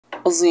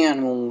Aussie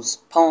Animals,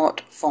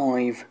 Part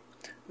 5.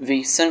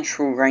 The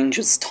Central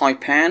Ranges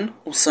taipan,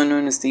 also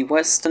known as the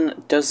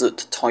Western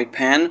Desert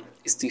taipan,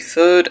 is the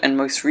third and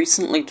most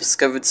recently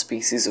discovered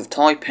species of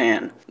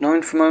taipan.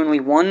 Known from only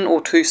 1 or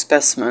 2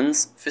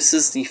 specimens, this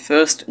is the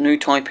first new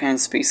taipan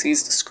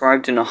species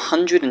described in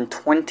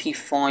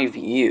 125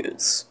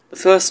 years. The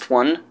first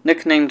one,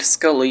 nicknamed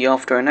Scully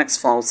after an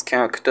X-Files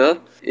character,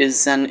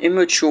 is an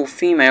immature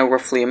female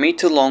roughly a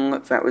metre long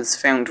that was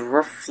found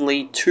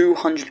roughly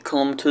 200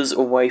 kilometres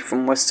away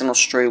from Western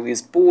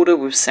Australia's border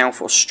with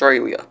South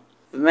Australia.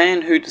 The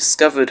man who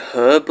discovered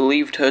her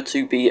believed her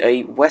to be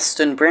a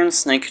western brown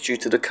snake due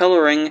to the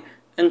colouring,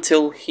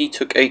 until he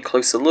took a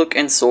closer look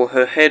and saw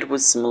her head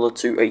was similar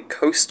to a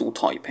coastal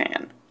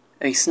taipan,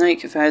 a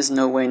snake that is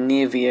nowhere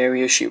near the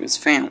area she was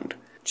found.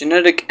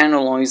 Genetic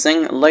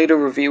analyzing later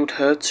revealed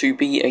her to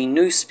be a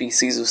new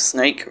species of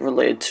snake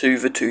related to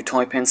the 2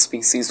 taipan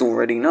species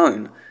already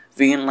known,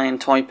 the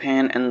inland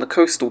taipan and the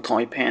coastal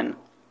taipan.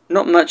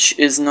 Not much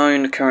is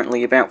known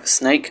currently about the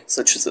snake,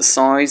 such as its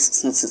size,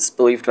 since it's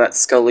believed that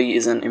Scully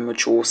is an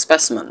immature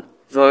specimen.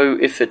 Though,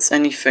 if it's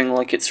anything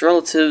like its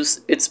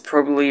relatives, it's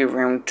probably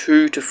around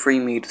 2 to 3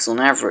 meters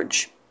on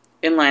average.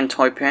 Inland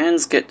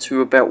taipans get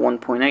to about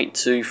 1.8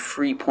 to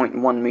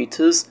 3.1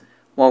 meters,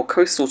 while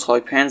coastal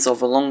taipans are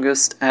the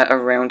longest at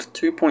around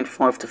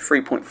 2.5 to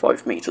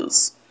 3.5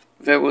 meters.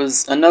 There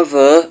was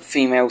another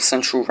female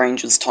Central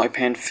Ranges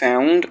taipan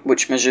found,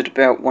 which measured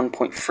about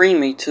 1.3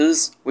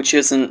 meters, which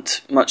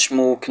isn't much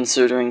more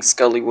considering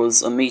Scully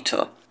was a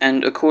meter.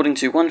 And according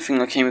to one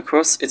thing I came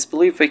across, it's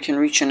believed they can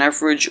reach an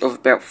average of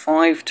about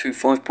 5 to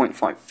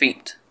 5.5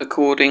 feet.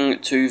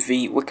 According to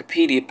the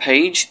Wikipedia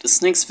page, the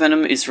snake's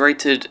venom is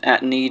rated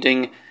at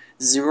needing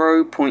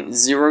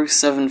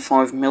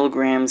 0.075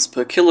 milligrams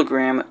per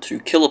kilogram to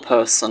kill a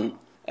person.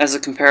 As a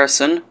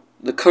comparison,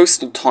 the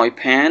coastal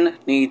taipan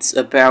needs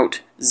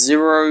about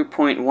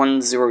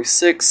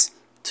 0.106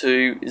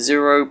 to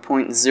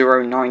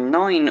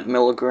 0.099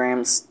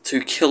 milligrams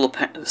to kill a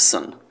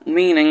person,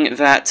 meaning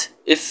that,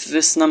 if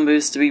this number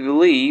is to be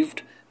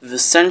believed, the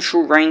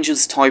Central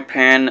Ranges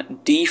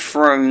taipan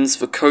dethrones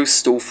the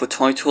coastal for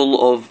title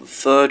of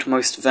third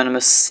most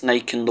venomous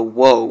snake in the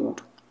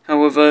world.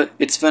 However,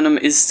 its venom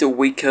is still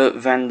weaker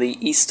than the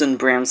eastern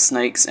brown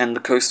snakes and the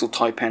coastal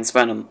taipan's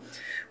venom,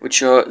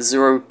 which are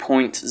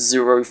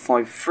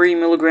 0.053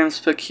 milligrams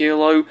per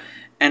kilo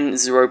and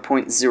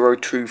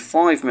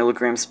 0.025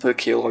 milligrams per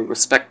kilo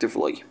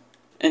respectively.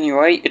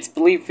 Anyway, it's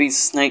believed these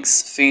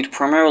snakes feed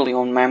primarily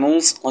on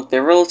mammals, like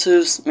their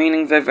relatives,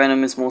 meaning their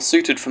venom is more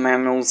suited for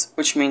mammals,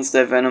 which means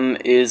their venom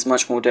is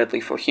much more deadly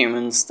for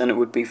humans than it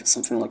would be for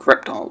something like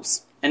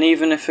reptiles. And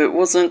even if it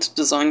wasn't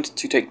designed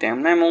to take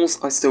down mammals,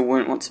 I still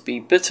wouldn't want to be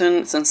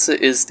bitten, since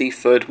it is the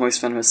third most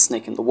venomous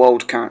snake in the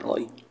world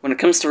currently. When it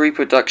comes to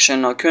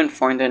reproduction, I couldn't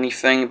find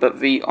anything,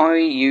 but the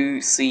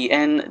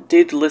IUCN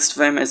did list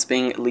them as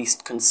being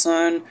least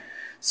concern,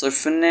 so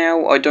for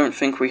now I don't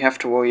think we have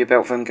to worry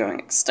about them going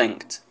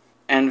extinct.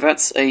 And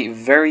that's a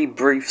very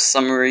brief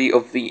summary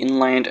of the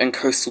inland and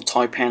coastal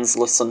taipan's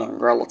lesser known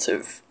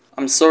relative.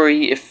 I'm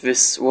sorry if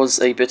this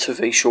was a bit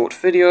of a short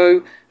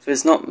video.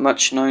 There's not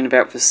much known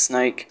about this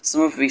snake.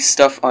 Some of the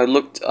stuff I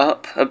looked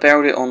up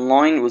about it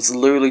online was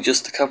literally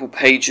just a couple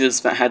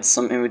pages that had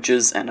some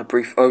images and a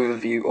brief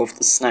overview of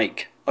the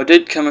snake. I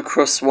did come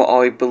across what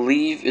I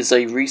believe is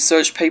a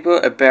research paper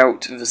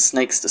about the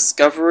snake's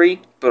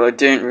discovery, but I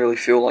didn't really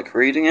feel like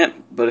reading it.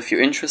 But if you're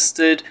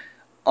interested,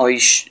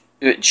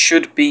 it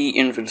should be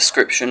in the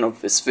description of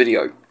this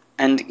video.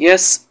 And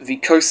yes, the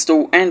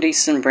coastal and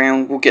eastern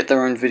brown will get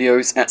their own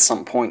videos at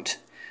some point,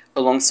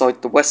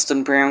 alongside the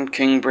western brown,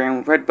 king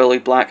brown,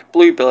 red-bellied black,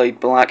 blue-bellied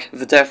black,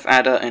 the death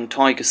adder, and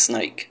tiger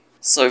snake.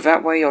 So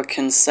that way I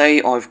can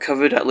say I've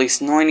covered at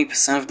least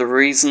 90% of the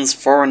reasons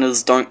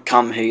foreigners don't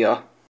come here.